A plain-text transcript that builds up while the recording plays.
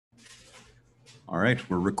All right,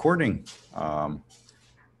 we're recording. Our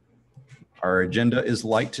agenda is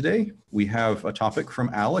light today. We have a topic from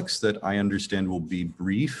Alex that I understand will be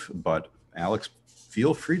brief, but Alex,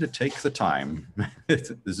 feel free to take the time.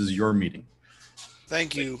 This is your meeting.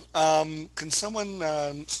 Thank you. Can someone,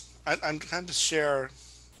 I'm trying to share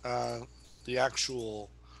the actual,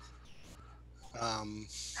 um,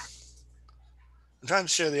 I'm trying to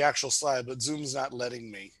share the actual slide, but Zoom's not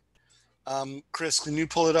letting me. Chris, can you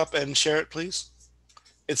pull it up and share it, please?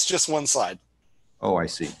 It's just one slide. Oh, I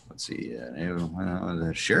see. Let's see.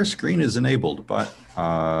 The share screen is enabled, but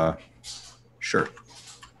sure.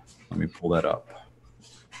 Let me pull that up.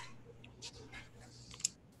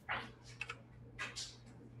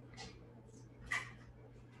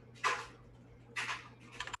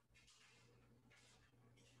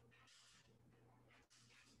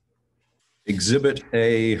 Exhibit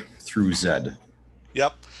A through Z.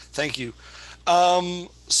 Yep. Thank you.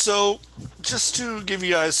 So just to give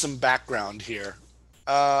you guys some background here,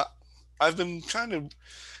 uh, I've been trying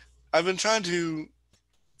to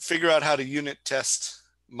figure out how to unit test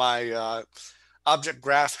my object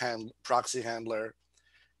graph proxy handler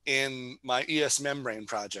in my ES membrane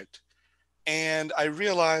project. And I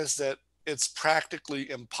realized that it's practically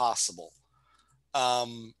impossible.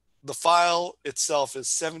 The file itself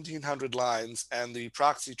is 1,700 lines, and the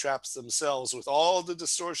proxy traps themselves, with all the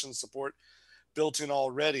distortion support built in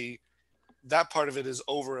already, that part of it is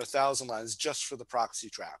over 1,000 lines just for the proxy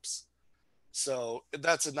traps. So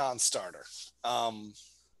that's a non-starter.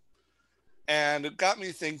 And it got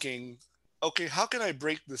me thinking, okay, how can I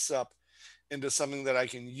break this up into something that I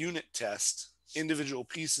can unit test individual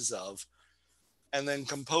pieces of and then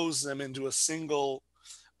compose them into a single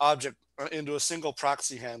object, into a single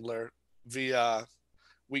proxy handler via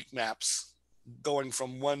weak maps, going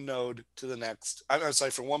from one node to the next. I'm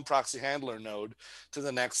sorry, from one proxy handler node to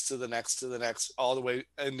the next, to the next, to the next, all the way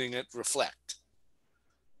ending at reflect.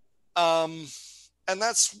 And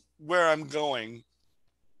that's where I'm going.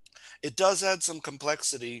 It does add some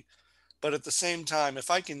complexity, but at the same time,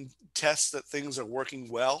 if I can test that things are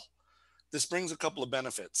working well, this brings a couple of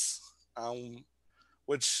benefits,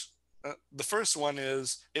 which the first one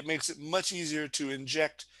is it makes it much easier to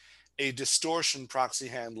inject a distortion proxy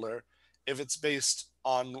handler if it's based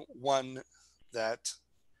on one that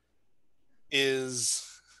is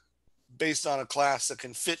based on a class that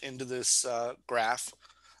can fit into this graph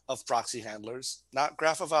of proxy handlers, not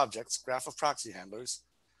graph of objects, graph of proxy handlers.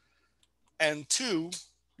 And two,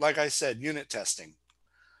 like I said, unit testing.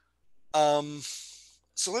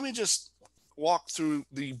 So let me just walk through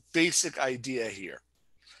the basic idea here.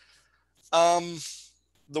 The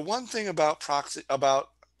one thing about proxy, about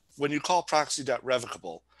when you call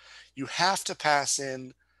proxy.revocable, you have to pass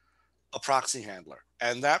in a proxy handler,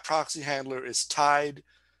 and that proxy handler is tied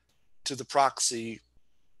to the proxy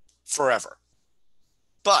forever.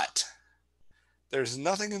 But there's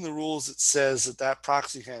nothing in the rules that says that that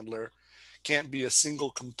proxy handler can't be a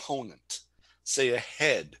single component, say a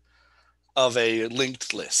head of a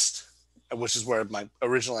linked list, which is where my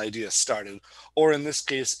original idea started, or in this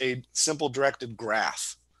case, a simple directed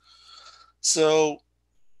graph. So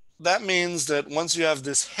that means that once you have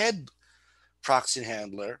this head proxy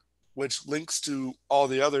handler, which links to all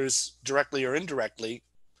the others directly or indirectly,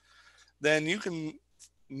 then you can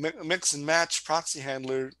mix and match proxy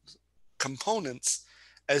handler components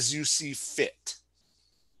as you see fit.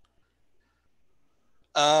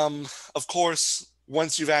 Of course,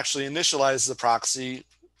 once you've actually initialized the proxy,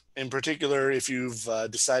 in particular, if you've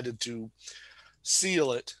decided to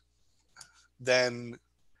seal it, then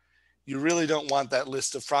you really don't want that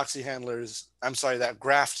list of proxy handlers, I'm sorry, that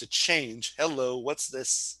graph to change. Hello, what's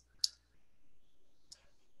this?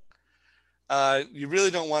 You really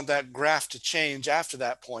don't want that graph to change after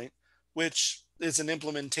that point, which is an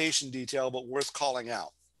implementation detail, but worth calling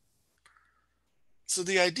out. So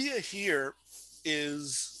the idea here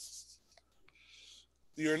is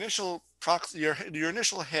your initial proxy, your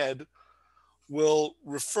initial head will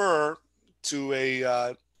refer to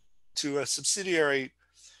a subsidiary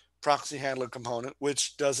proxy handler component,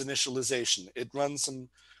 which does initialization. It runs some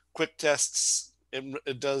quick tests.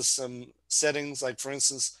 It does some settings, like for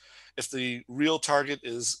instance, if the real target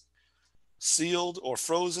is sealed or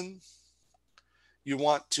frozen, you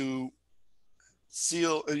want to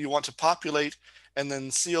populate and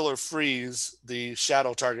then seal or freeze the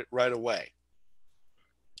shadow target right away.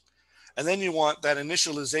 And then you want that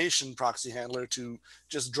initialization proxy handler to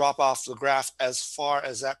just drop off the graph as far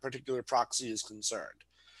as that particular proxy is concerned.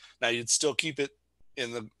 Now you'd still keep it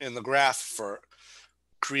in the graph for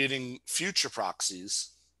creating future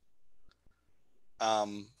proxies,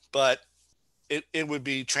 but it would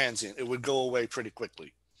be transient. It would go away pretty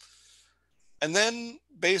quickly. And then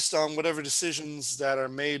based on whatever decisions that are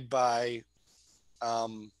made by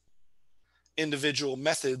individual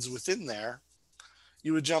methods within there,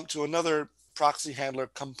 you would jump to another proxy handler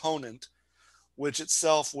component, which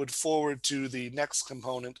itself would forward to the next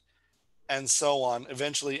component, and so on,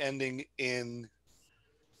 eventually ending in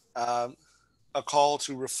a call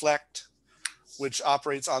to reflect, which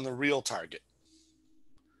operates on the real target.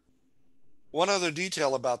 One other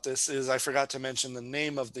detail about this is I forgot to mention the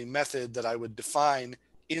name of the method that I would define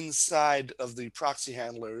inside of the proxy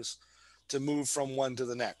handlers to move from one to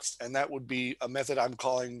the next. And that would be a method I'm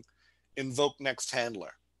calling invoke next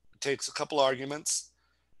handler. It takes a couple arguments.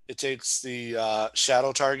 It takes the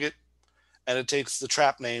shadow target, and it takes the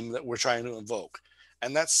trap name that we're trying to invoke.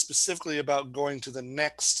 And that's specifically about going to the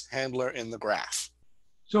next handler in the graph.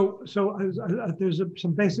 So there's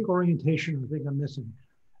some basic orientation I think I'm missing.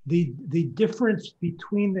 The difference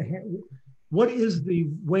between what is the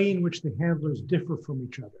way in which the handlers differ from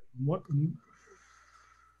each other?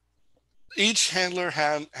 Each handler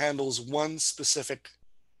handles one specific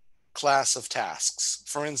class of tasks.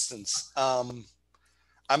 For instance,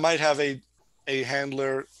 I might have a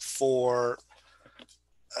handler for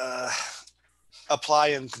apply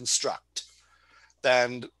and construct.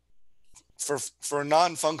 And for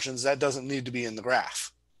non-functions, that doesn't need to be in the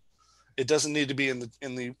graph. It doesn't need to be in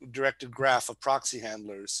the directed graph of proxy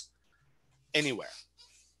handlers anywhere.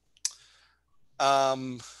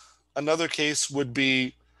 Another case would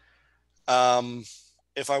be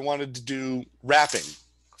if I wanted to do wrapping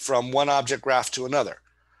from one object graph to another.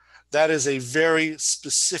 That is a very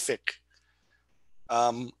specific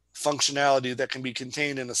functionality that can be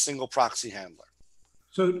contained in a single proxy handler.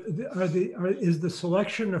 So is the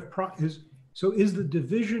selection of is the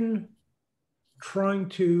division trying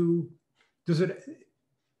to,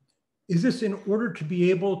 is this in order to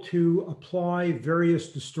be able to apply various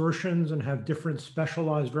distortions and have different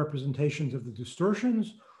specialized representations of the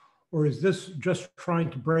distortions? Or is this just trying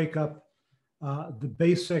to break up the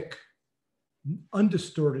basic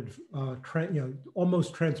undistorted,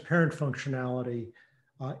 almost transparent functionality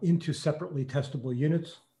into separately testable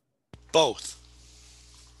units? Both.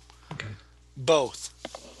 Okay. Both.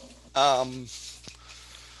 I'm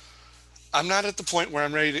not at the point where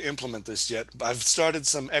I'm ready to implement this yet. I've started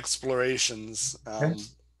some explorations. Okay.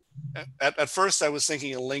 At first, I was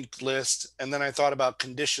thinking a linked list, and then I thought about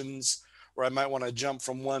conditions where I might want to jump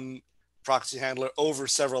from one proxy handler over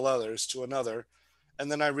several others to another. And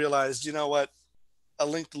then I realized, you know what? A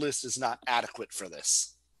linked list is not adequate for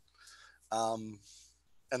this. And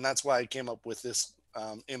that's why I came up with this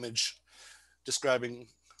image describing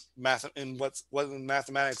what in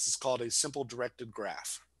mathematics is called a simple directed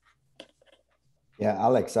graph. Yeah,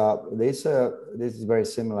 Alex, this is very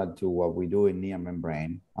similar to what we do in near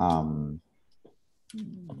membrane.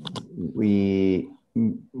 We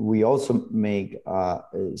also make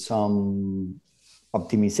some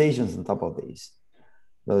optimizations on top of these.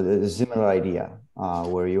 So there's a similar idea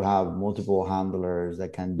where you have multiple handlers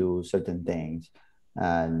that can do certain things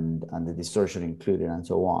and the distortion included and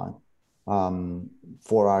so on.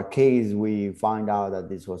 For our case, we find out that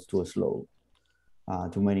this was too slow.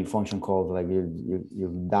 Too many function calls, like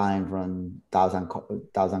you're dying from thousand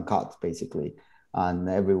cuts basically, and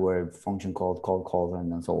everywhere function calls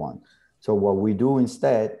and so on. So what we do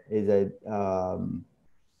instead is that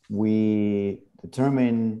we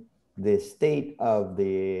determine the state of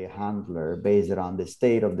the handler based on the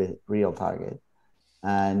state of the real target,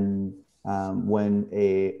 and when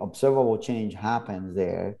a observable change happens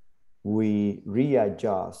there, we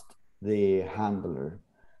readjust the handler.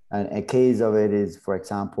 And a case of it is, for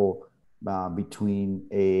example, between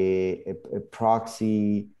a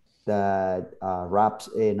proxy that wraps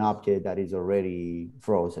an object that is already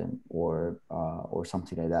frozen or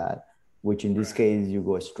something like that, which in this case, you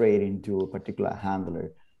go straight into a particular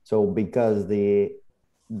handler. So because the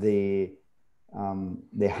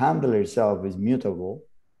handler itself is mutable,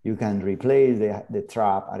 you can replace the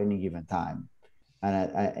trap at any given time.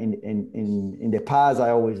 And in the past, I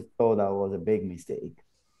always thought that was a big mistake.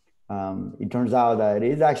 It turns out that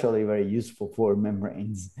it is actually very useful for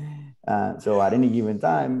membranes. So at any given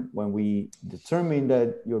time, when we determine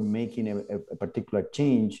that you're making a particular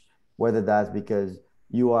change, whether that's because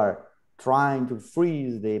you are trying to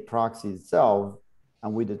freeze the proxy itself,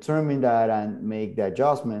 and we determine that and make the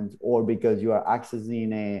adjustments, or because you are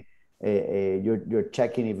accessing you're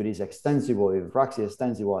checking if it is extensible. If the proxy is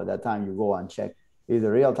extensible, at that time you go and check if the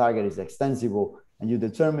real target is extensible, and you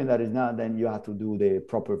determine that it's not, then you have to do the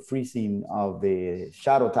proper freezing of the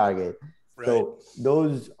shadow target. Right. So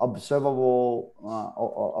those observable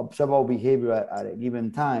behavior at a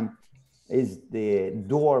given time is the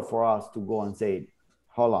door for us to go and say,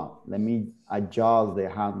 hold on, let me adjust the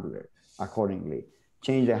handler accordingly,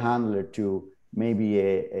 change the handler to maybe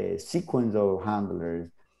a sequence of handlers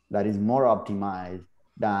that is more optimized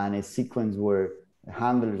than a sequence where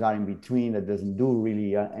handlers are in between that doesn't do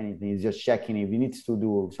really anything. It's just checking if it needs to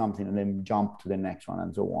do something and then jump to the next one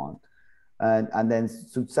and so on. And then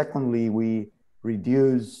subsequently, we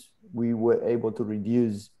were able to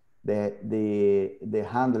reduce the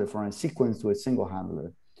handler from a sequence to a single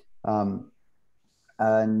handler. When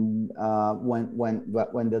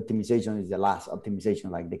the optimization is the last optimization,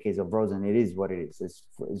 like the case of frozen, it is what it is.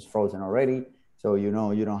 It's frozen already. So, you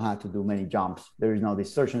don't have to do many jumps. There is no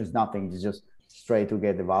distortion, it's nothing. It's just straight to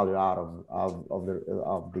get the value out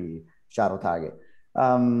of the shadow target.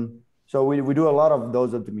 So we do a lot of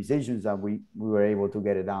those optimizations, and we were able to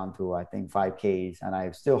get it down to, I think, 5Ks. And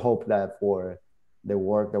I still hope that for the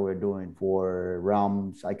work that we're doing for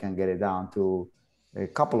realms, I can get it down to a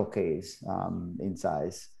couple of Ks in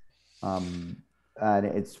size. And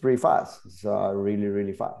it's pretty fast. It's really,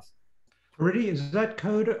 really fast. Pretty, is that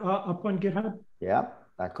code up on GitHub? Yeah,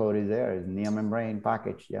 that code is there. It's NeoMembrane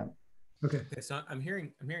package. Yeah. Okay. So I'm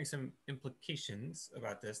hearing some implications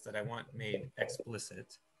about this that I want made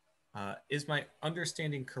explicit. Is my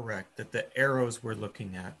understanding correct that the arrows we're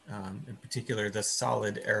looking at, in particular the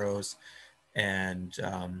solid arrows and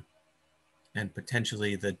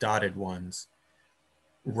potentially the dotted ones,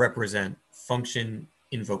 represent function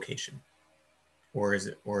invocation, or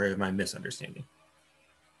am I misunderstanding?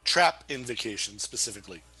 Trap invocation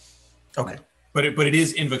specifically. Okay, but it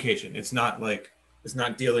is invocation. It's not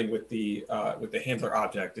dealing with the handler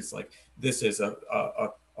object. It's like this is a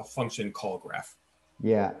function call graph.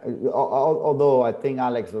 Yeah, although I think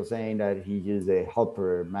Alex was saying that he used a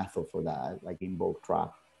helper method for that, like invoke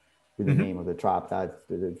trap with the name of the trap. That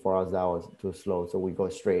for us that was too slow, so we go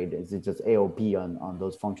straight. It's just AOP on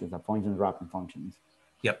those functions, functions wrapping functions.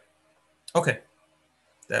 Yep. Okay.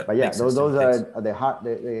 But yeah, those are the hard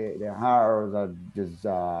are just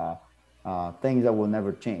things that will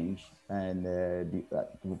never change, and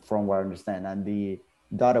from what I understand, and the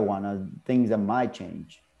dotted one are things that might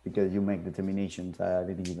change because you make determinations at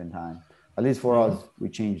any given time. At least for us, we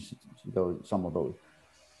change some of those.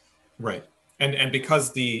 Right, and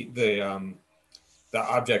because the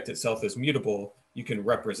object itself is mutable, you can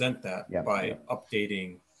represent that by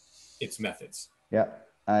updating its methods. Yeah.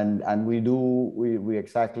 And we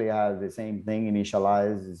exactly have the same thing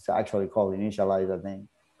initialize. It's actually called initialize, I think,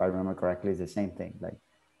 if I remember correctly. It's the same thing. Like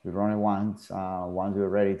we run it once we're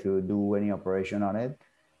ready to do any operation on it,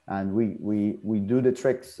 and we do the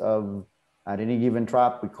tricks of at any given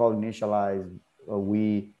trap. We call initialize.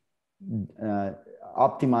 We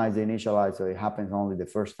optimize the initialize so it happens only the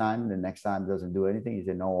first time. The next time doesn't do anything. It's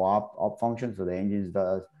a no op function. So the engines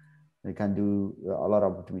they can do a lot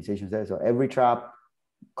of optimizations there. So every trap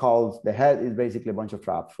calls the head is basically a bunch of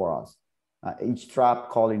traps for us. Each trap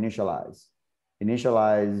called initialize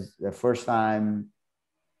the first time,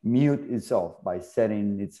 mute itself by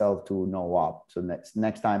setting itself to no op. So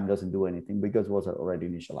next time doesn't do anything because it was already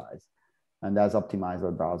initialized, and that's optimized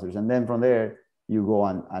by browsers. And then from there you go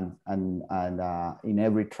and in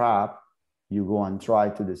every trap you go and try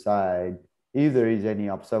to decide if there is any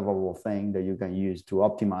observable thing that you can use to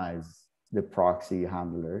optimize the proxy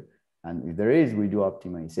handler. And if there is, we do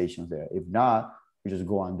optimizations there. If not, we just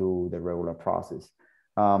go and do the regular process.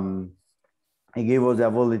 It gave us the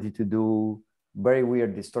ability to do very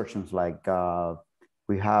weird distortions, like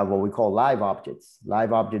we have what we call live objects.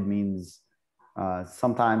 Live object means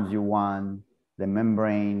sometimes you want the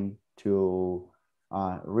membrane to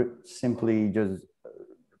simply just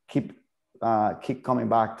keep coming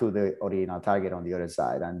back to the original target on the other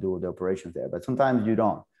side and do the operations there. But sometimes you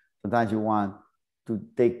don't. Sometimes you want to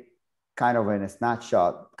take kind of in a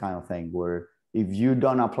snapshot kind of thing where if you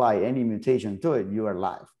don't apply any mutation to it, you are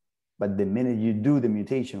live. But the minute you do the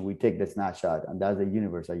mutation, we take the snapshot, and that's the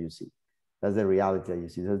universe that you see. That's the reality that you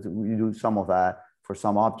see. So we do some of that for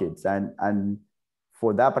some objects. And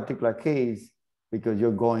for that particular case, because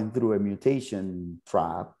you're going through a mutation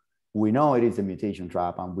trap, we know it is a mutation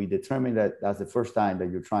trap, and we determine that that's the first time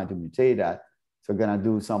that you're trying to mutate that. So we're gonna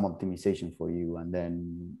do some optimization for you and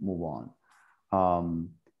then move on.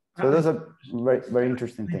 So those are very, very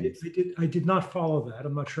interesting things. I did not follow that.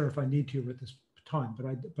 I'm not sure if I need to at this time, but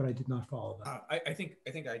I did not follow that. I think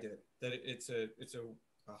I did. That it's a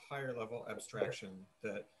higher level abstraction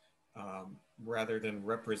that rather than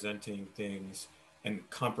representing things and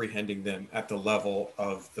comprehending them at the level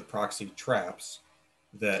of the proxy traps,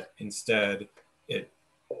 that instead it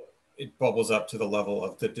it bubbles up to the level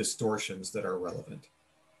of the distortions that are relevant.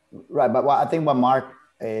 Right, but I think what Mark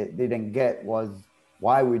didn't get was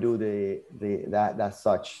why we do that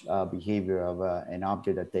such behavior of an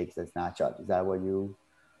object that takes a snapshot. Is that what you?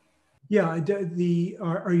 Yeah,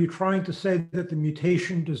 are you trying to say that the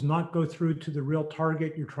mutation does not go through to the real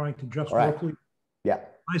target? You're trying to just locally? Yeah.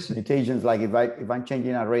 I see. Mutations, like if I'm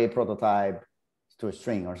changing an array prototype to a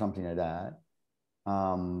string or something like that,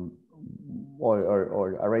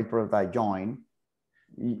 or array prototype join,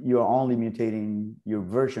 you're only mutating your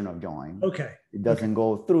version of join. Okay. It doesn't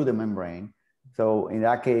go through the membrane. So in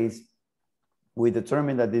that case, we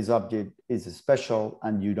determine that this object is special,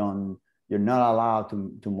 and you're not allowed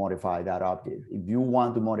to modify that object. If you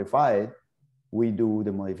want to modify it, we do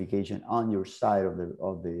the modification on your side of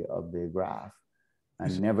the graph,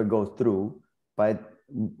 and never go through. But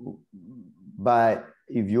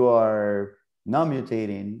if you are not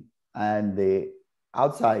mutating and the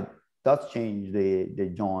outside does change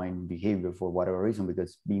the join behavior for whatever reason,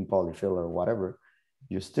 because being polyfill or whatever,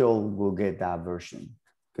 you still will get that version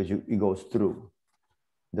because it goes through.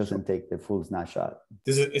 It doesn't take the full snapshot.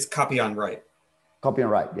 It's copy on write. Copy and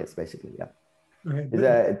write, yes, basically, yeah.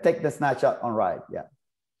 Okay. Take the snapshot on write, yeah.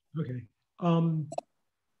 Okay.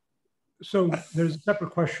 So there's a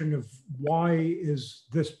separate question of why is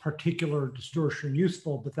this particular distortion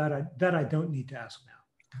useful, but that I don't need to ask now.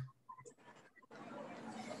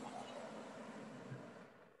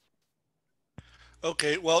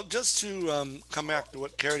 Okay, well, just to come back to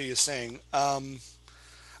what Carity is saying,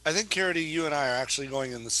 I think, Carity, you and I are actually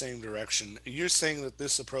going in the same direction. You're saying that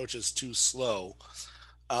this approach is too slow.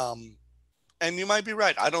 And you might be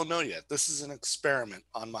right. I don't know yet. This is an experiment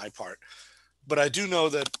on my part. But I do know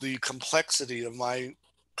that the complexity of my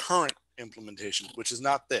current implementation, which is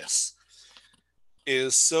not this,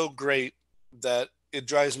 is so great that it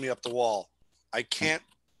drives me up the wall. I can't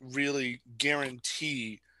really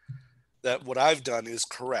guarantee that what I've done is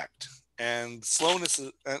correct. And slowness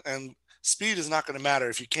and speed is not going to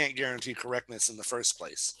matter if you can't guarantee correctness in the first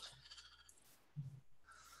place.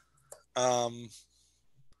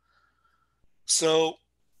 So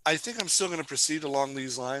I think I'm still going to proceed along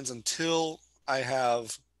these lines until I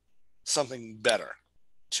have something better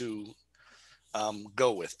to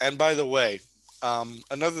go with. And by the way,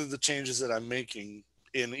 another of the changes that I'm making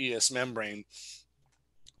in ES Membrane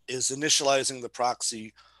is initializing the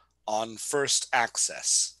proxy on first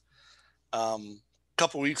access. A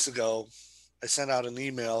couple weeks ago, I sent out an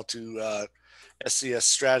email to SES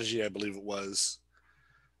Strategy, I believe it was,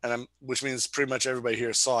 and which means pretty much everybody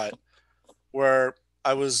here saw it, where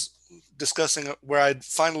I was discussing where I'd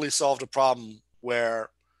finally solved a problem where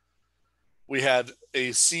we had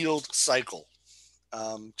a sealed cycle.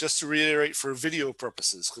 Just to reiterate for video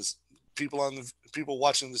purposes, because people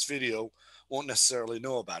watching this video won't necessarily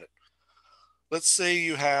know about it. Let's say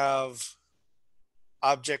you have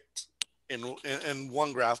object in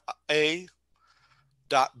one graph, A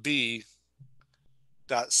dot B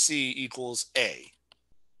dot C equals A.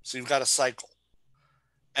 So you've got a cycle.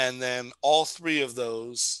 And then all three of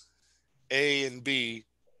those, A and B,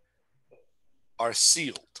 are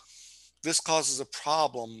sealed. This causes a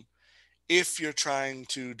problem if you're trying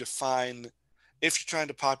to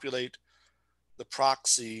populate the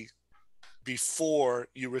proxy before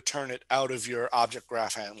you return it out of your object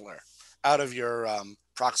graph handler, out of your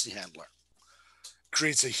proxy handler.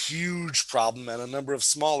 Creates a huge problem and a number of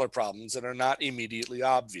smaller problems that are not immediately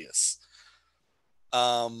obvious.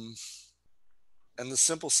 And the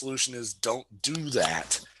simple solution is don't do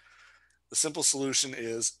that. The simple solution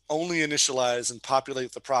is only initialize and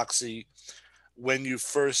populate the proxy when you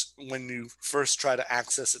first try to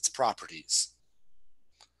access its properties.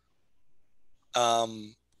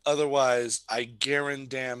 Otherwise, I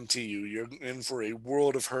guarantee you're in for a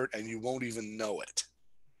world of hurt and you won't even know it.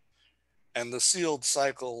 And the sealed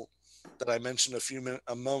cycle that I mentioned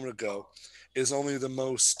a moment ago is only the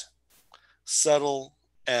most subtle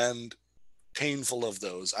and painful of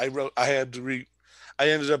those. I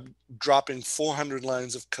ended up dropping 400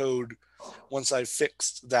 lines of code once I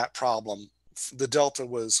fixed that problem. The delta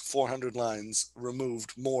was 400 lines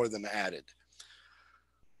removed more than added.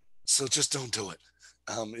 So just don't do it.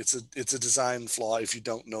 It's a design flaw if you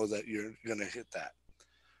don't know that you're going to hit that.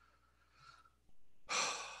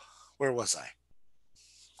 Where was I?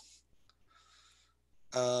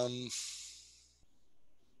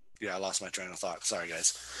 Yeah, I lost my train of thought. Sorry,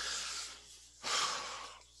 guys.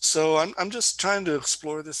 So I'm just trying to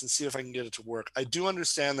explore this and see if I can get it to work. I do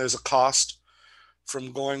understand there's a cost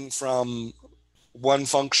from going from one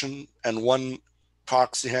function and one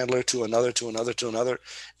proxy handler to another, to another, to another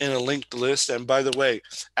in a linked list. And by the way,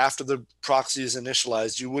 after the proxy is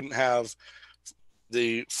initialized, you wouldn't have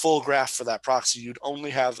the full graph for that proxy. You'd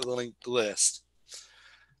only have the linked list,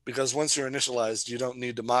 because once you're initialized, you don't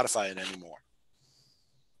need to modify it anymore.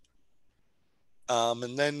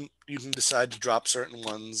 And then you can decide to drop certain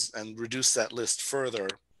ones and reduce that list further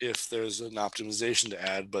if there's an optimization to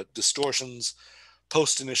add. But distortions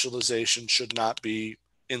post-initialization should not be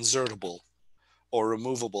insertable or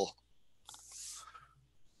removable.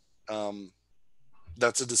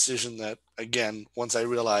 That's a decision that, again, once I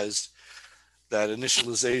realized that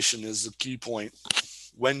initialization is the key point,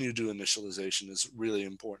 when you do initialization is really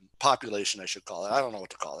important. Population, I should call it. I don't know what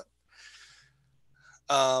to call it.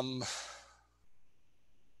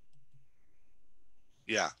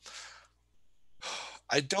 Yeah.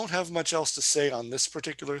 I don't have much else to say on this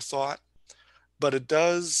particular thought, but it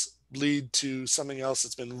does lead to something else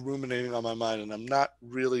that's been ruminating on my mind, and I'm not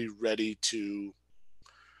really ready to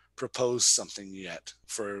propose something yet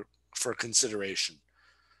for consideration.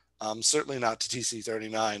 Certainly not to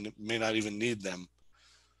TC39, it may not even need them.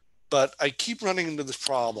 But I keep running into this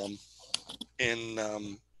problem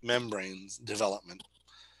in membranes development.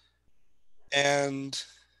 And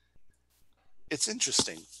it's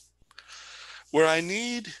interesting. Where I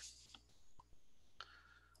need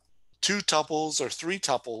 2 tuples or 3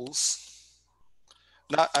 tuples,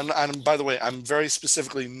 and by the way, I'm very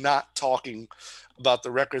specifically not talking about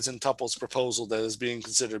the records and tuples proposal that is being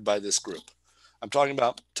considered by this group. I'm talking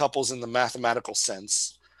about tuples in the mathematical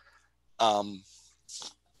sense,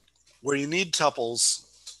 where you need tuples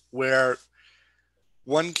where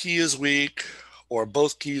one key is weak, or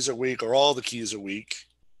both keys are weak, or all the keys are weak,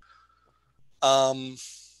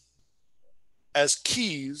 as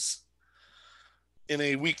keys in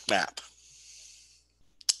a weak map.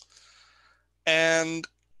 And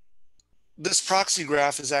this proxy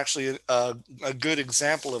graph is actually a good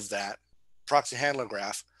example of that, proxy handler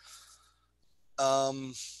graph,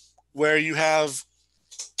 where you have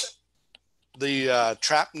the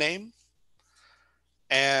trap name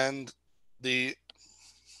and the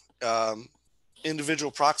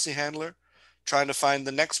individual proxy handler trying to find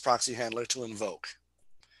the next proxy handler to invoke.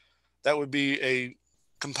 That would be a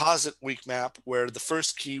composite weak map where the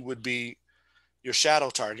first key would be your shadow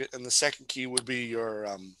target and the second key would be your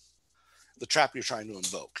the trap you're trying to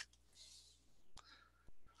invoke.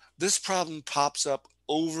 This problem pops up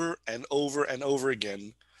over and over and over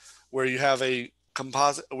again, where you have a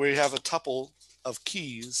composite, where you have a tuple of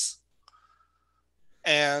keys,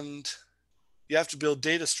 and you have to build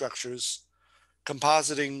data structures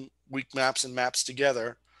compositing weak maps and maps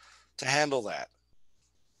together to handle that.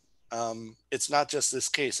 It's not just this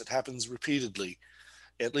case, it happens repeatedly,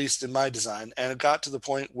 at least in my design. And it got to the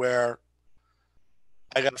point where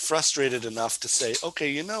I got frustrated enough to say, okay,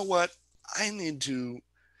 you know what? I need to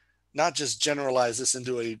not just generalize this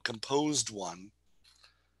into a composed one,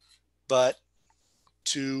 but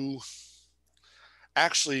to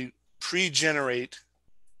actually pre-generate,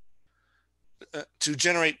 to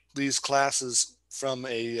generate these classes from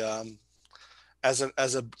a, as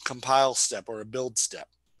a compile step or a build step.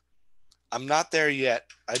 I'm not there yet.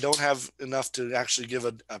 I don't have enough to actually give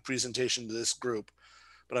a presentation to this group,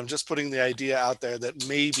 but I'm just putting the idea out there that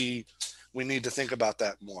maybe we need to think about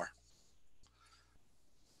that more.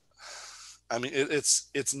 I mean,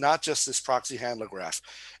 it's not just this proxy handler graph.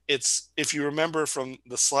 It's, if you remember from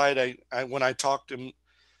the slide, when I talked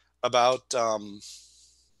about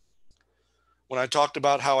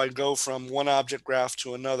how I go from one object graph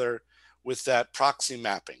to another with that proxy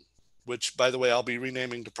mapping, which, by the way, I'll be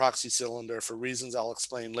renaming to proxy cylinder for reasons I'll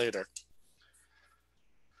explain later.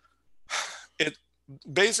 It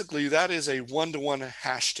basically, that is a one-to-one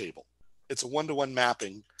hash table. It's a one-to-one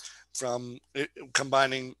mapping from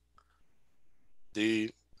combining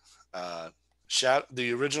the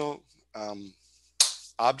original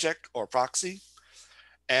object or proxy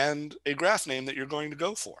and a graph name that you're going to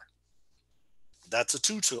go for. That's a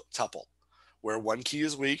 2-tuple where one key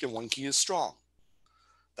is weak and one key is strong.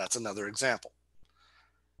 That's another example.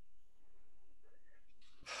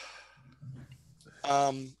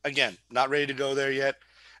 Again, not ready to go there yet,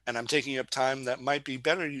 and I'm taking up time that might be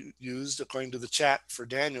better used, according to the chat, for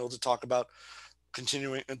Daniel to talk about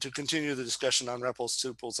continue the discussion on repos,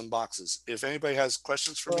 tuples, and boxes. If anybody has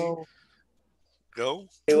questions for me, go.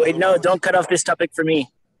 Wait, no, don't cut off this topic for me.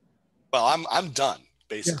 Well, I'm done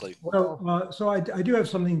basically. Yeah. So I do have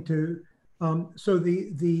something to. So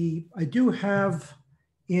I do have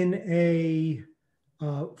in a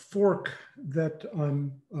fork that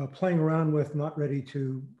I'm playing around with, not ready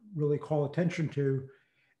to really call attention to,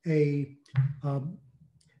 a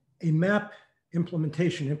map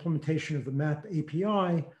implementation of the map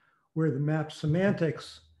API, where the map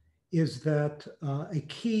semantics is that a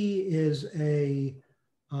key is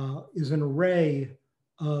an array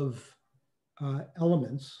of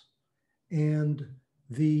elements, and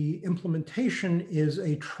the implementation is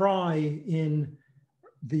a trie in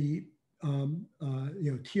the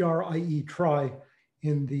TRIE trie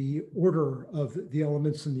in the order of the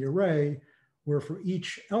elements in the array, where for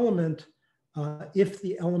each element, if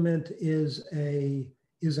the element is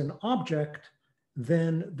an object,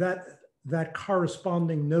 then that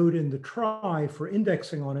corresponding node in the trie for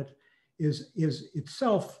indexing on it is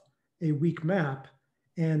itself a weak map.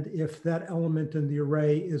 And if that element in the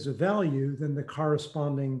array is a value, then the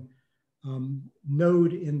corresponding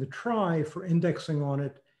node in the trie for indexing on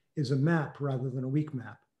it is a map rather than a weak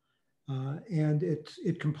map. And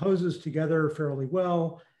it composes together fairly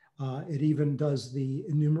well. It even does the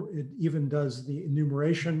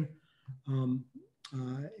enumeration,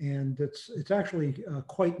 and it's actually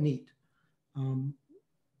quite neat. And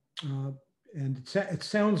it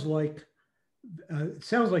sounds like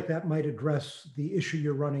that might address the issue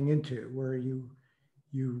you're running into, where you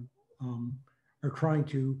are trying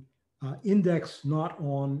to index not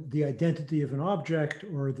on the identity of an object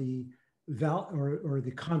or the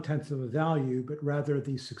contents of a value, but rather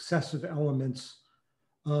the successive elements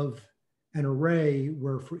of an array,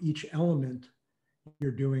 where for each element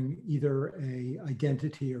you're doing either a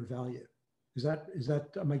identity or value. Is that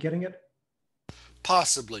am I getting it?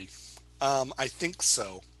 Possibly. I think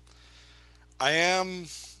so. I am.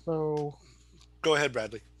 So go ahead,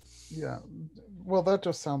 Bradley. Yeah. Well, that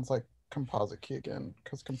just sounds like composite key again,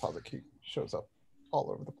 because composite key shows up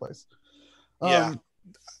all over the place. Yeah.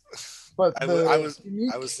 But I was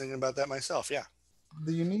thinking about that myself. Yeah.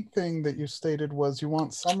 The unique thing that you stated was you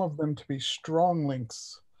want some of them to be strong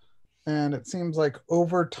links. And it seems like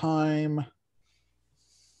over time,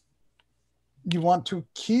 you want to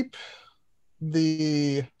keep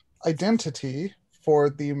the identity for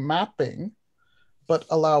the mapping, but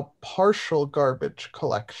allow partial garbage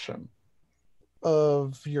collection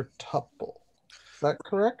of your tuple. Is that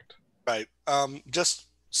correct? Right. Just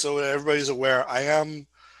so everybody's aware, I am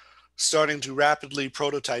starting to rapidly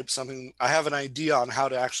prototype something. I have an idea on how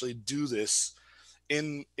to actually do this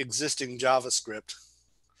in existing JavaScript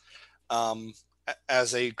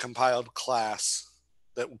as a compiled class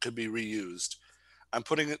that could be reused. I'm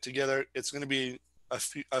putting it together. It's going to be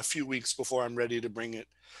a few weeks before I'm ready to bring it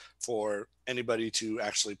for anybody to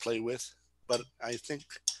actually play with. But I think,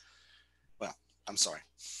 well, I'm sorry.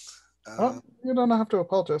 You don't have to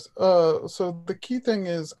apologize. So the key thing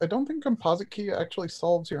is, I don't think composite key actually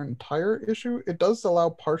solves your entire issue. It does allow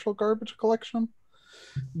partial garbage collection,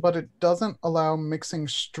 but it doesn't allow mixing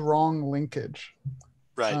strong linkage.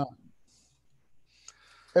 Right.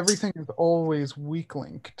 Everything is always weak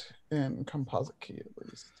linked in composite key, at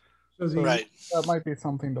least. So right. That might be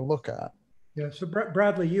something to look at. Yeah. So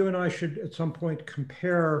Bradley, you and I should at some point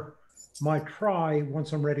compare my try,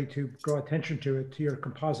 once I'm ready to draw attention to it, to your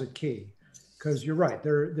composite key, because you're right.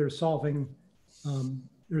 They're solving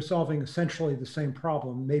essentially the same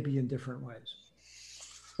problem, maybe in different ways.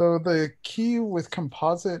 So the key with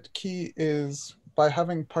composite key is, by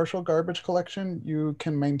having partial garbage collection, you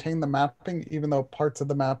can maintain the mapping even though parts of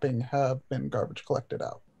the mapping have been garbage collected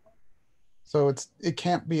out. So it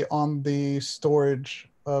can't be on the storage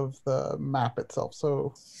of the map itself.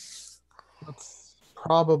 So that's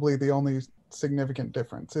probably the only significant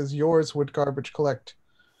difference, is yours would garbage collect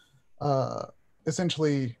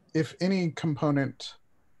essentially if any component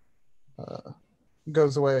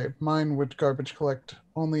goes away. Mine would garbage collect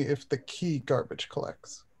only if the key garbage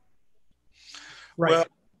collects. Right. Well,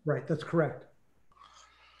 right. That's correct.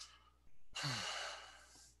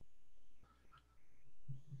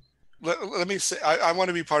 Let me say, I want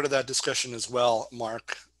to be part of that discussion as well,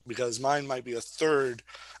 Mark, because mine might be a third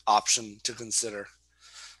option to consider,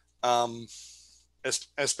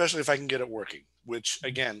 especially if I can get it working, which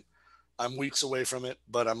again, I'm weeks away from it,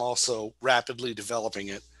 but I'm also rapidly developing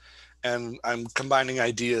it. And I'm combining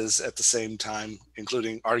ideas at the same time,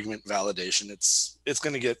 including argument validation. It's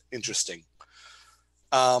going to get interesting.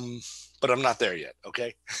 But I'm not there yet,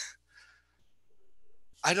 okay?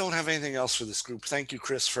 I don't have anything else for this group. Thank you,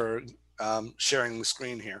 Chris, for sharing the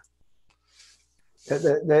screen here.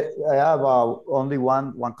 I have only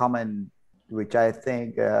one comment, which I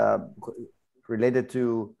think related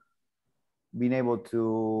to being able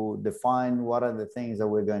to define what are the things that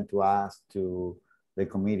we're going to ask to the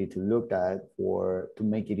committee to look at to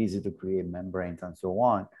make it easy to create membranes and so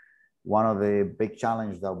on. One of the big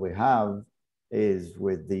challenges that we have is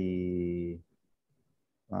with the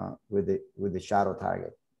shadow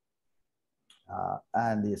target.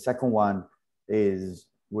 And the second one is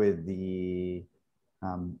with the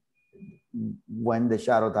when the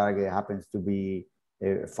shadow target happens to be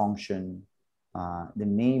a function, the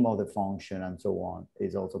name of the function and so on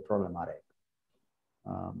is also problematic.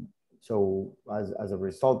 So as a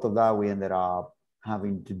result of that, we ended up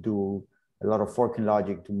having to do a lot of forking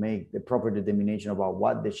logic to make the proper determination about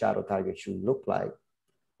what the shadow target should look like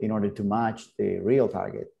in order to match the real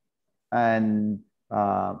target. And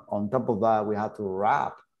on top of that, we had to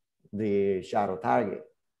wrap the shadow target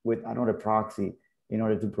with another proxy in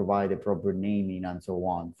order to provide a proper naming and so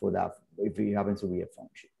on for that, if it happens to be a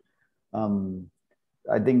function.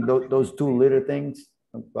 I think those two little things,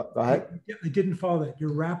 go ahead. I didn't follow that.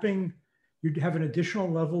 You're wrapping, you'd have an additional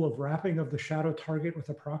level of wrapping of the shadow target with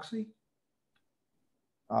a proxy?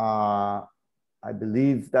 I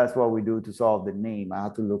believe that's what we do to solve the name. I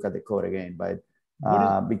have to look at the code again, but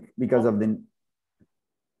because of the,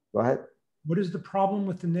 go ahead. What is the problem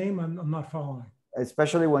with the name? I'm not following.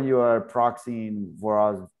 Especially when you are proxying, for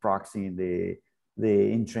us, proxying the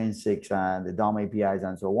intrinsics and the DOM APIs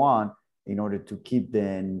and so on, in order to keep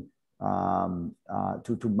them,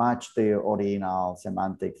 to match the original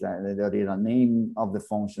semantics and the original name of the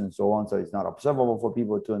function and so on. So it's not observable for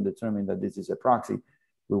people to determine that this is a proxy.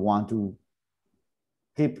 We want to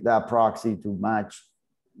keep that proxy to match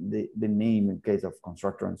the name in case of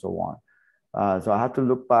constructor and so on. So I have to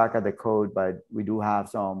look back at the code, but we do have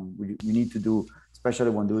some, we need to do,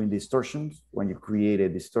 especially when doing distortions, when you create a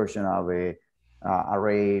distortion of a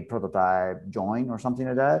array prototype join or something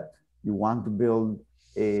like that, you want to build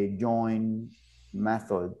a join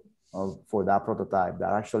method for that prototype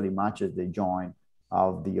that actually matches the join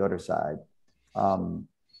of the other side.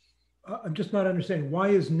 I'm just not understanding, why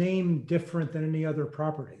is name different than any other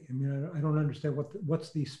property? I mean, I don't understand what's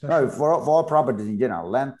the special. No, for all properties in general,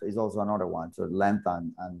 length is also another one. So length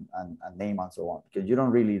and name and so on, because you don't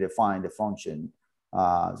really define the function.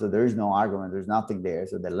 So there is no argument, there's nothing there.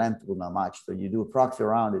 So the length will not match. So you do a proxy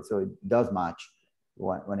around it, so it does match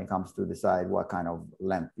when it comes to decide what kind of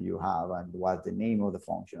length you have and what's the name of the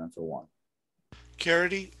function and so on.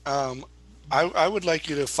 Carity, I would like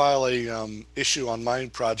you to file a issue on my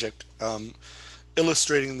project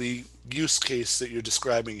illustrating the use case that you're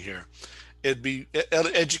describing here. It'd be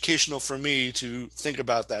educational for me to think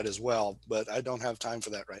about that as well, but I don't have time for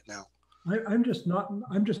that right now. I'm just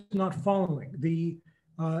not following.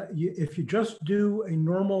 If you just do a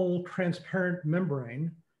normal transparent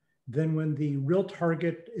membrane, then when the real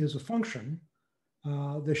target is a function,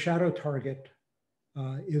 the shadow target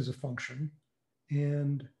is a function.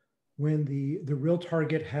 And when the real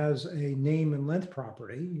target has a name and length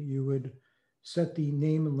property, you would set the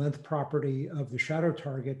name and length property of the shadow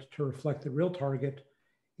target to reflect the real target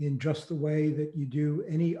in just the way that you do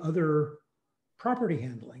any other property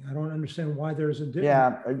handling. I don't understand why there's a difference.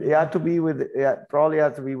 Yeah, it had to be with, probably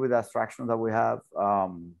had to be with the abstraction that we have.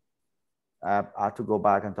 I have to go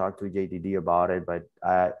back and talk to JDD about it, but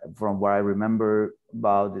from what I remember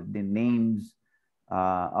about the names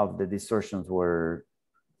of the distortions were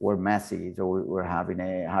messy. So we're having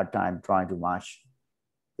a hard time trying to match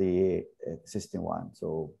the existing one.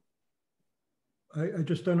 So I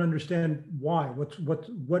just don't understand why. What?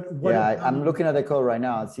 Yeah, I'm looking at the code right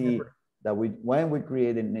now. See that when we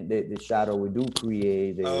create the shadow, we do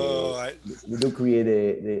create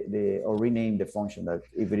or rename the function. That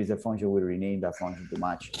if it is a function, we rename that function to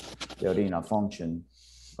match the original function.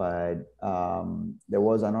 But there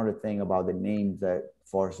was another thing about the names that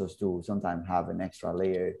force us to sometimes have an extra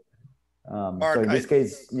layer. Mark, so in this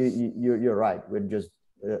case, you're right. We're just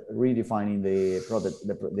redefining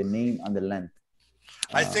the name and the length.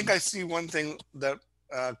 I think I see one thing that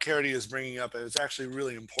Carity is bringing up, and it's actually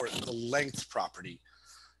really important: the length property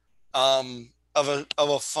of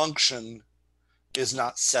a function is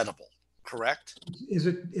not settable. Correct? Is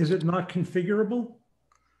it not configurable?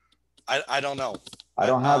 I don't know. I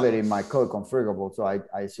don't have it in my code configurable, so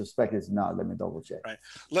I suspect it's not. Let me double check. Right.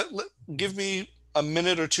 Give me a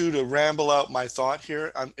minute or two to ramble out my thought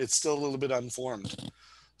here. It's still a little bit unformed.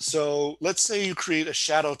 So let's say you create a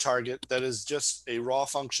shadow target that is just a raw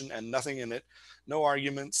function and nothing in it, no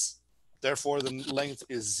arguments. Therefore, the length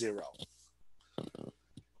is 0.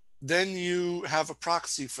 Then you have a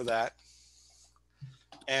proxy for that,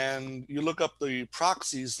 and you look up the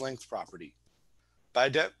proxy's length property. By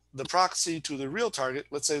the proxy to the real target,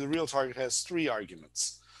 let's say the real target has 3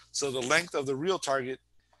 arguments. So the length of the real target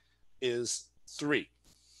is 3.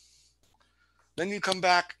 Then you come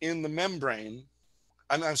back in the membrane,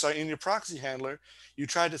 I'm sorry, in your proxy handler, you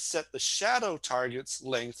try to set the shadow target's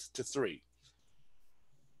length to 3.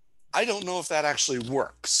 I don't know if that actually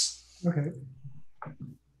works. Okay.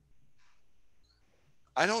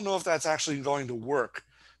 I don't know if that's actually going to work,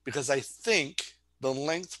 because I think the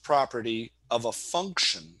length property of a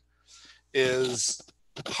function is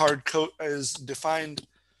is defined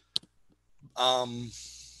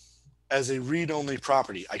as a read-only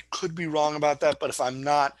property. I could be wrong about that, but if I'm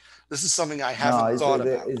not, this is something I haven't thought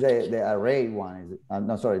about. It's the array one.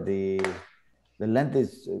 No, sorry, the length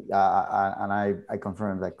is, and I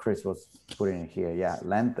confirmed that Chris was putting it here. Yeah,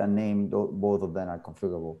 length and name, both of them are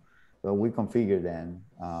configurable. So we configure them,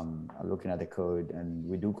 looking at the code, and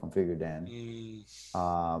we do configure them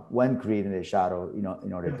when creating the shadow, you know,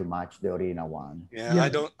 in order to match the original one. Yeah,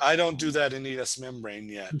 I don't do that in ES Membrane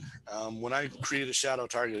yet. When I create a shadow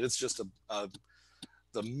target, it's just the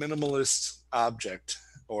minimalist object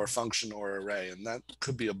or function or array, and that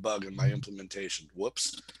could be a bug in my implementation.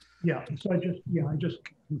 Whoops. Yeah, so I just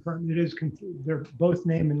confirmed it is, they're both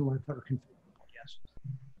name and length are configurable, yes.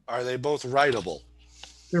 Are they both writable?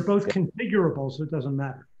 They're both configurable, so it doesn't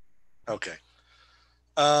matter. Okay.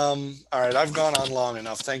 All right, I've gone on long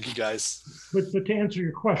enough. Thank you, guys. But to answer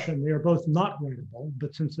your question, they are both not writable,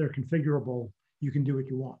 but since they're configurable, you can do what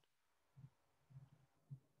you want.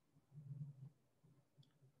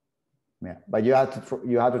 Yeah, but you have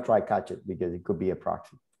to try catch it, because it could be a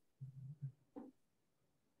proxy.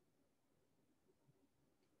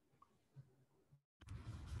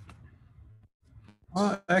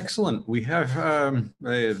 Excellent. We have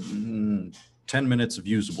 10 minutes of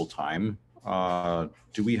usable time.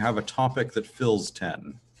 Do we have a topic that fills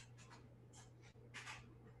 10?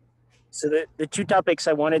 So the two topics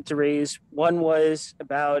I wanted to raise, one was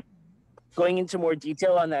about going into more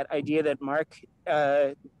detail on that idea that Mark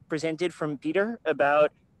presented from Peter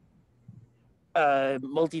about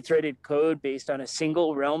multi-threaded code based on a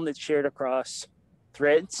single realm that's shared across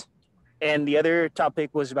threads. And the other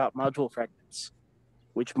topic was about module fragments,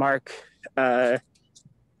 which Mark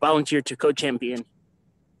volunteered to co-champion.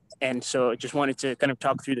 And so I just wanted to kind of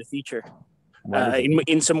talk through the feature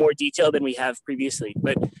in some more detail than we have previously.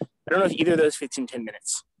 But I don't know if either of those fits in 10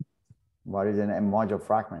 minutes. What is a module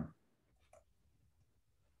fragment?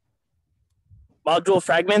 Module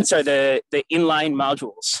fragments are the inline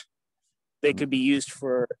modules. They could be used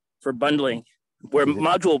for bundling, where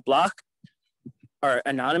module block are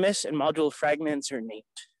anonymous and module fragments are named.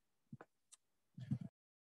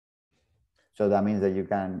 So that means that you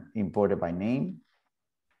can import it by name?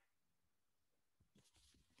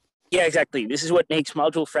 Yeah, exactly. This is what makes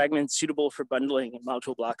module fragments suitable for bundling and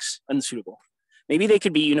module blocks unsuitable. Maybe they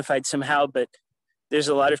could be unified somehow, but there's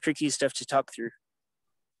a lot of tricky stuff to talk through.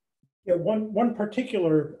 Yeah, one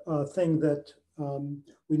particular thing that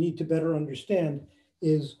we need to better understand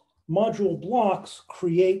is module blocks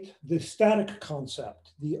create the static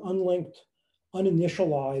concept, the unlinked,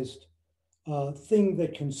 uninitialized thing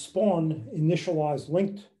that can spawn initialized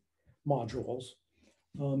linked modules.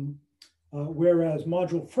 Whereas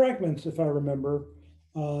module fragments, if I remember,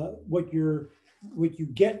 what you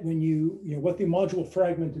get when what the module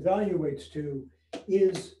fragment evaluates to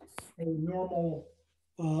is a normal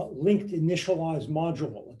linked initialized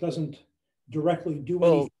module. It doesn't directly do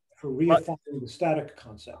anything for reifying the static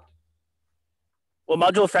concept. Well,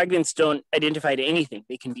 module fragments don't identify to anything.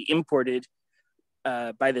 They can be imported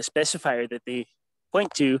by the specifier that they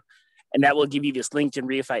point to, and that will give you this linked and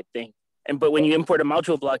reified thing. But when you import a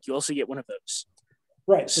module block, you also get one of those.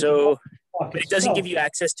 Right. So it doesn't give you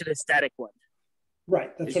access to the static one.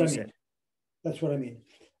 Right. That's what I mean. That's what I mean.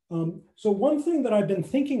 So one thing that I've been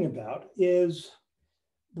thinking about is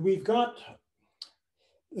we've got,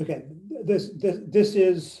 okay, this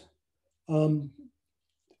is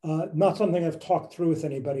not something I've talked through with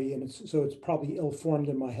anybody, and so it's probably ill-formed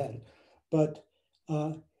in my head. But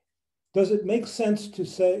does it make sense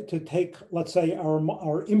to take, let's say,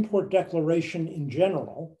 our import declaration in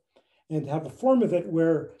general, and have a form of it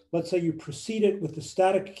where, let's say, you precede it with the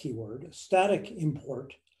static keyword, static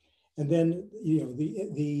import, and then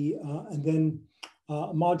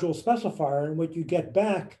a module specifier, and what you get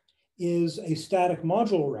back is a static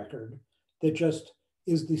module record that just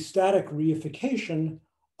is the static reification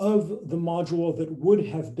of the module that would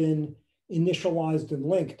have been initialized and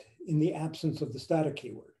linked in the absence of the static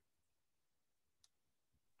keyword.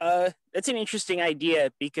 That's an interesting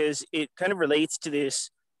idea because it kind of relates to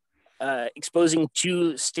this exposing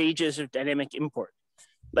two stages of dynamic import.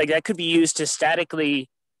 Like that could be used to statically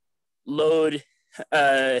load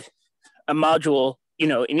a module,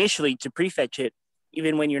 initially to prefetch it,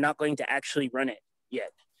 even when you're not going to actually run it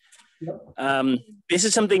yet. Yep. This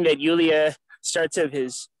is something that Yulia Startsev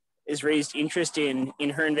has raised interest in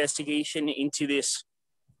her investigation into this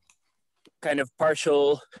kind of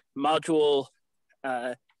partial module,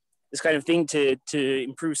 this kind of thing to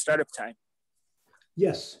improve startup time.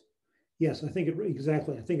 Yes, yes, I think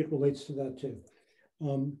exactly. I think it relates to that too.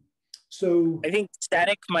 So I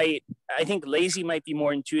think lazy might be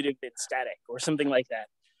more intuitive than static or something like that.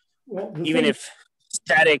 Well, even if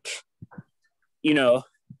static, the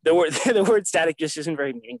word static just isn't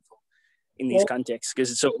very meaningful in these contexts because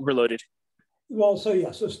it's so overloaded. Well, so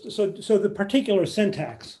yeah, so the particular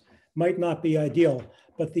syntax might not be ideal,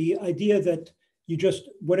 but the idea that you just,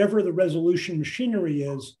 whatever the resolution machinery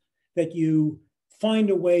is, that you find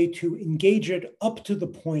a way to engage it up to the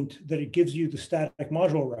point that it gives you the static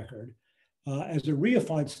module record as a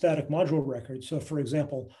reified static module record. So for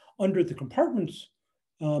example, under the compartments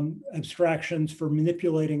abstractions for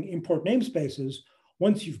manipulating import namespaces,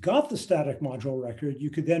 once you've got the static module record,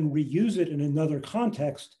 you could then reuse it in another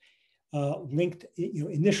context, linked,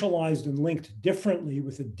 initialized and linked differently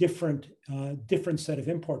with a different set of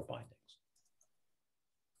import bindings.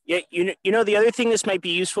 Yeah, the other thing this might be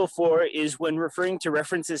useful for is when referring to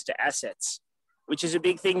references to assets, which is a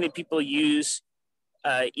big thing that people use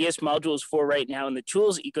ES modules for right now in the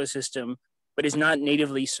tools ecosystem, but is not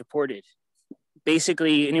natively supported.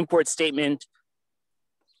 Basically, an import statement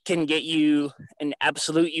can get you an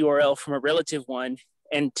absolute URL from a relative one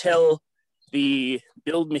and tell the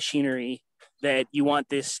build machinery that you want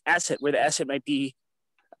this asset, where the asset might be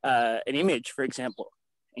an image, for example,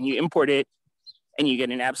 and you import it and you get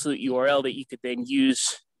an absolute URL that you could then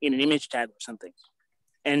use in an image tag or something.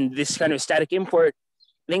 And this kind of static import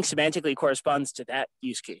link semantically corresponds to that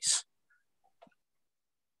use case.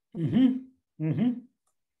 Mm-hmm. Mm-hmm.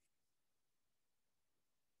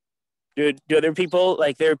 Do other people,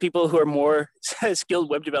 there are people who are more skilled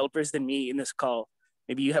web developers than me in this call.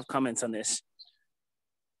 Maybe you have comments on this.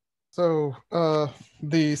 So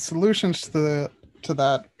the solutions to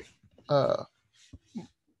that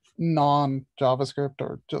non-JavaScript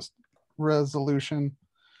or just resolution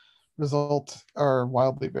results are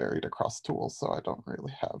wildly varied across tools, so I don't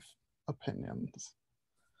really have opinions.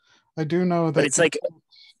 I do know that it's like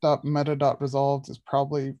 .meta.resolved is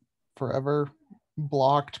probably forever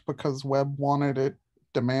blocked because web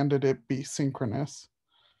demanded it be synchronous,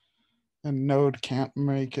 and Node can't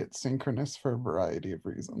make it synchronous for a variety of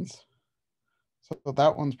reasons. So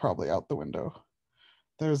that one's probably out the window.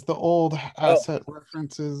 There's the old asset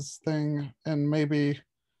references thing, and maybe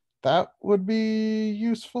that would be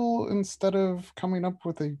useful instead of coming up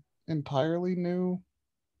with an entirely new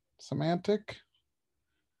semantic.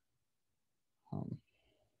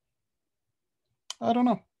 I don't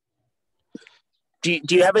know. Do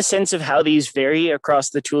you have a sense of how these vary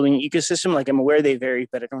across the tooling ecosystem? I'm aware they vary,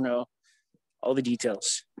 but I don't know all the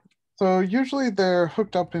details. So usually they're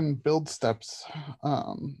hooked up in build steps.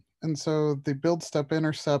 And so the build step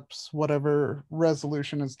intercepts whatever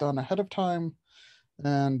resolution is done ahead of time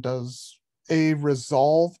and does a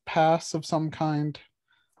resolve pass of some kind.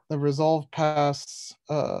 The resolve pass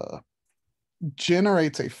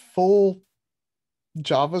generates a full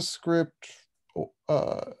JavaScript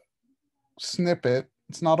snippet.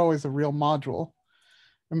 It's not always a real module,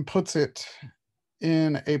 and puts it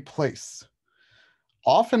in a place.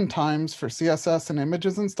 Oftentimes for CSS and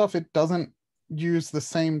images and stuff, it doesn't use the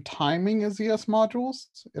same timing as ES modules.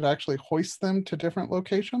 It actually hoists them to different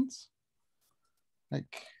locations.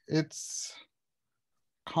 It's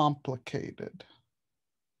complicated.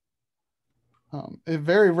 It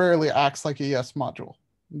very rarely acts like an ES module.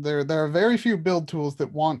 There are very few build tools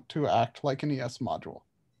that want to act like an ES module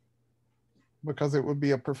because it would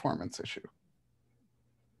be a performance issue.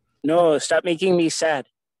 No, stop making me sad.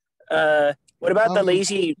 What about the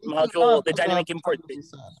lazy module, the dynamic import?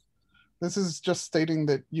 This is just stating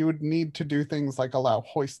that you would need to do things like allow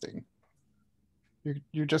hoisting.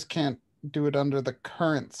 You just can't do it under the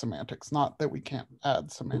current semantics, not that we can't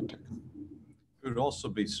add semantics. It would also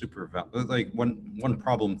be super one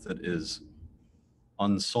problem that is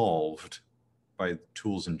unsolved by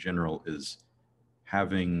tools in general is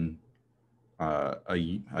having a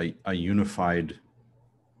unified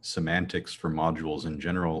semantics for modules in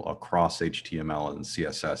general across HTML and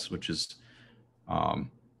CSS, which is a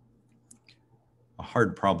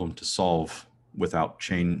hard problem to solve without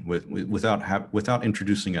without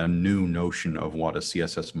introducing a new notion of what a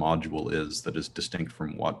CSS module is that is distinct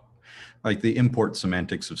from what, the import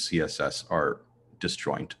semantics of CSS are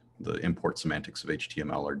disjoint. The import semantics of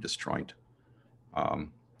HTML are disjoint.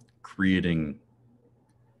 Creating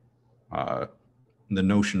the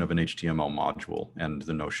notion of an HTML module and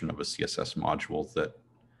the notion of a CSS module that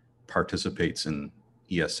participates in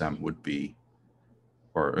ESM would be,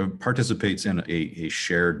 or participates in a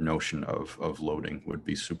shared notion of loading would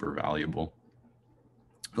be super valuable.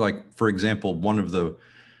 For example, one of the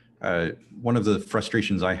one of the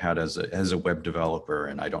frustrations I had as a web developer,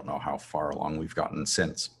 and I don't know how far along we've gotten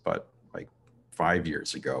since, but like 5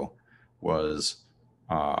 years ago, was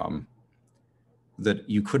that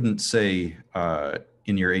you couldn't say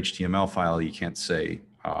in your HTML file, you can't say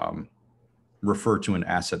refer to an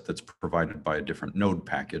asset that's provided by a different node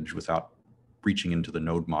package without reaching into the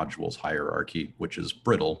node modules hierarchy, which is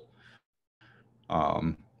brittle.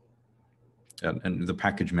 And the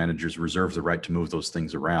package managers reserve the right to move those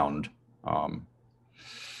things around.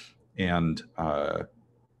 And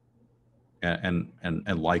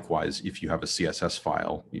likewise, if you have a CSS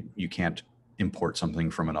file, you can't import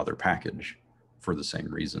something from another package for the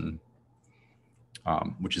same reason,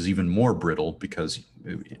 which is even more brittle because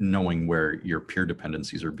knowing where your peer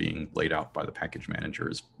dependencies are being laid out by the package manager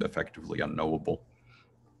is effectively unknowable.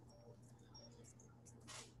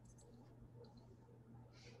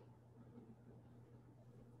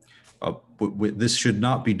 This should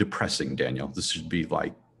not be depressing, Daniel. This should be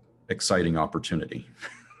like exciting opportunity.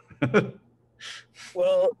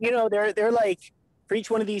 Well, you know, they're like, for each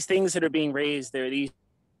one of these things that are being raised, there are these.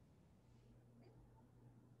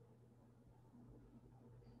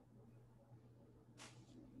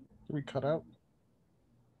 Did we cut out?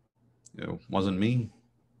 It wasn't me.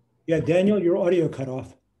 Yeah, Daniel, your audio cut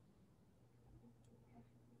off.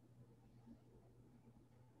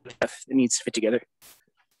 It needs to fit together.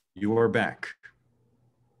 You are back.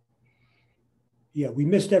 Yeah, we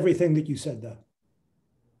missed everything that you said, though.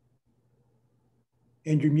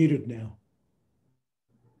 And you're muted now.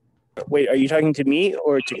 Wait, are you talking to me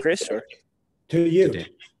or to Chris or? To you.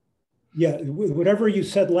 Yeah, whatever you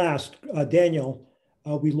said last, Daniel,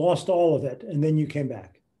 we lost all of it, and then you came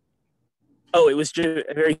back. Oh, it was just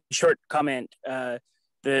a very short comment.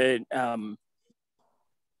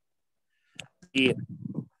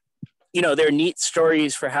 You know, there are neat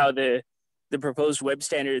stories for how the proposed web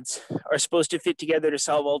standards are supposed to fit together to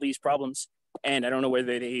solve all these problems. And I don't know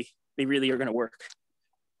whether they really are going to work.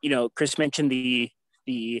 You know, Chris mentioned the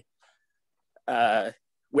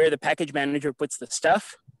where the package manager puts the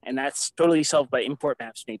stuff, and that's totally solved by import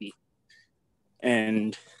maps maybe.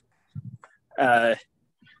 And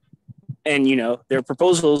you know, there are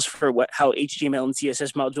proposals for how HTML and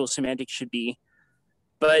CSS module semantics should be,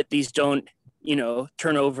 but these don't, you know,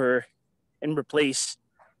 turn over and replace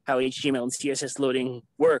how HTML and CSS loading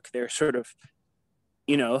work. They're sort of,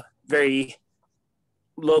 you know, very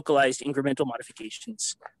localized incremental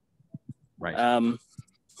modifications. Right.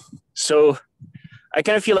 So I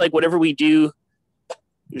kind of feel like whatever we do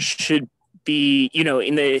should be, you know,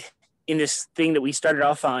 in this thing that we started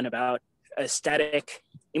off on about a static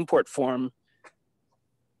import form,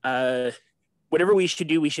 whatever we should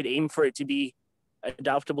do, we should aim for it to be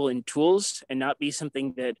adoptable in tools and not be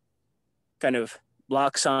something that kind of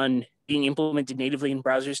blocks on being implemented natively in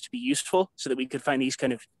browsers to be useful, so that we could find these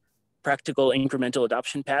kind of practical incremental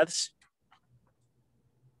adoption paths.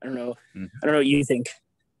 I don't know. I don't know what you think.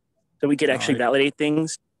 So we could actually validate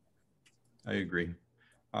things. I agree.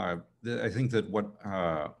 I think that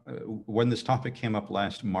when this topic came up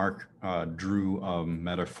last, Mark drew a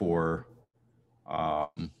metaphor or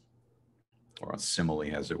a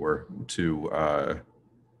simile, as it were, to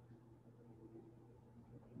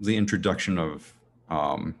the introduction of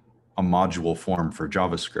a module form for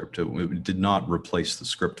JavaScript. It did not replace the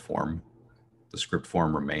script form. The script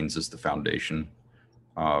form remains as the foundation,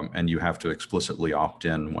 and you have to explicitly opt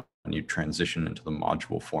in when you transition into the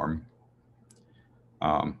module form.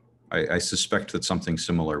 I suspect that something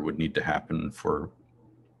similar would need to happen for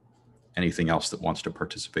anything else that wants to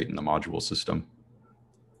participate in the module system.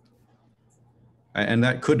 And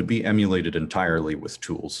that could be emulated entirely with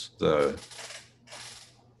tools. Yeah.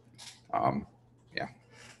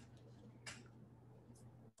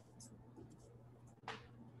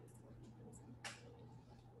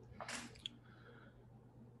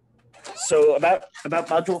 So about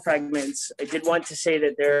module fragments, I did want to say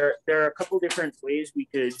that there are a couple different ways we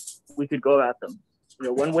could go about them. You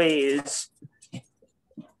know, one way is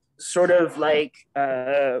sort of like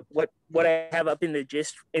what I have up in the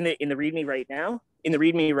gist in the README right now. In the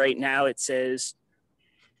README right now, it says,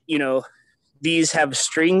 you know, these have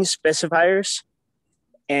string specifiers,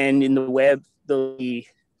 and in the web they'll be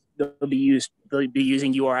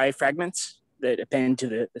using URI fragments that append to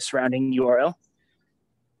the surrounding URL.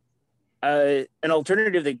 An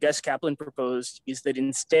alternative that Gus Kaplan proposed is that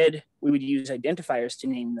instead we would use identifiers to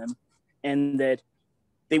name them, and that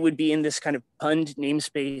they would be in this kind of punned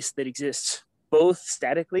namespace that exists both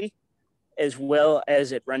statically as well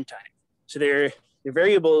as at runtime. So they're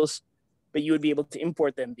variables, but you would be able to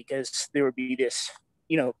import them because there would be this,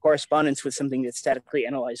 you know, correspondence with something that's statically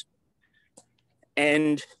analyzed.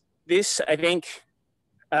 And this, I think,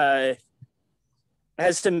 has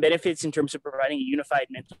some benefits in terms of providing a unified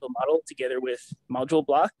mental model together with module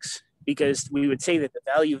blocks, because we would say that the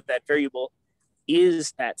value of that variable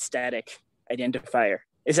is that static identifier,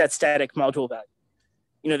 is that static module value.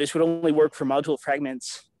 You know, this would only work for module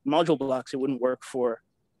fragments, module blocks. It wouldn't work for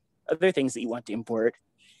other things that you want to import.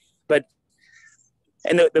 But,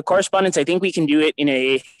 and the correspondence, I think we can do it in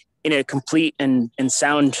a complete and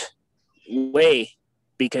sound way,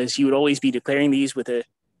 because you would always be declaring these with a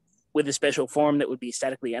special form that would be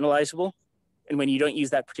statically analyzable. And when you don't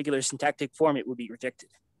use that particular syntactic form, it would be rejected.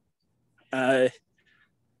 I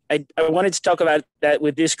wanted to talk about that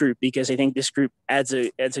with this group, because I think this group adds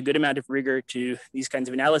a good amount of rigor to these kinds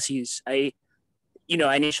of analyses. I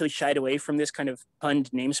initially shied away from this kind of punned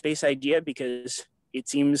namespace idea because it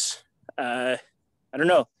seems, I don't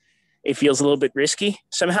know, it feels a little bit risky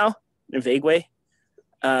somehow in a vague way.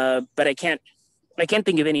 But I can't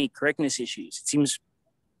think of any correctness issues. It seems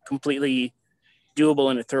completely doable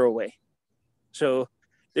in a thorough way. So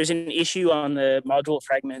there's an issue on the module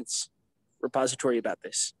fragments repository about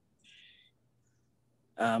this.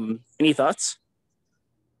 Any thoughts?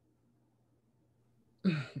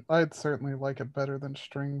 I'd certainly like it better than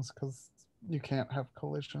strings, because you can't have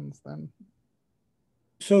collisions then.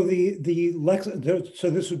 So so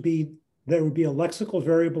this would be, there would be a lexical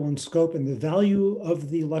variable in scope, and the value of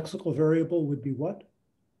the lexical variable would be what?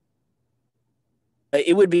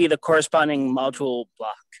 It would be the corresponding module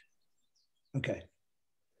block. Okay.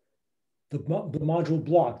 The module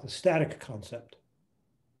block, the static concept.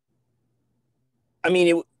 I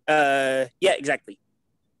mean, yeah, exactly.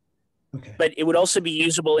 Okay. But it would also be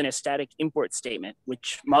usable in a static import statement,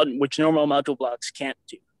 which normal module blocks can't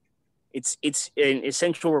do. It's an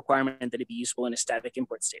essential requirement that it be usable in a static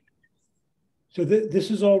import statement. So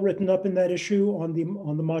this is all written up in that issue on the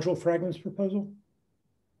module fragments proposal?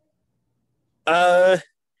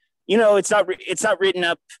 It's not written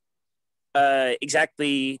up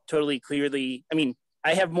exactly, totally clearly. I mean,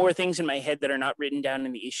 I have more things in my head that are not written down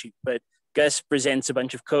in the issue, but Gus presents a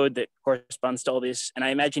bunch of code that corresponds to all this, and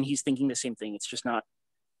I imagine he's thinking the same thing. It's just not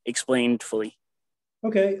explained fully.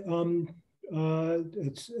 Okay.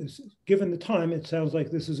 It's given the time, it sounds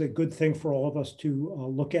like this is a good thing for all of us to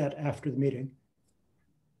look at after the meeting.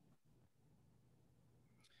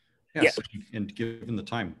 Yes, yeah. And given the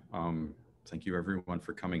time, thank you everyone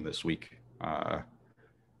for coming this week.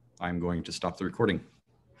 I'm going to stop the recording.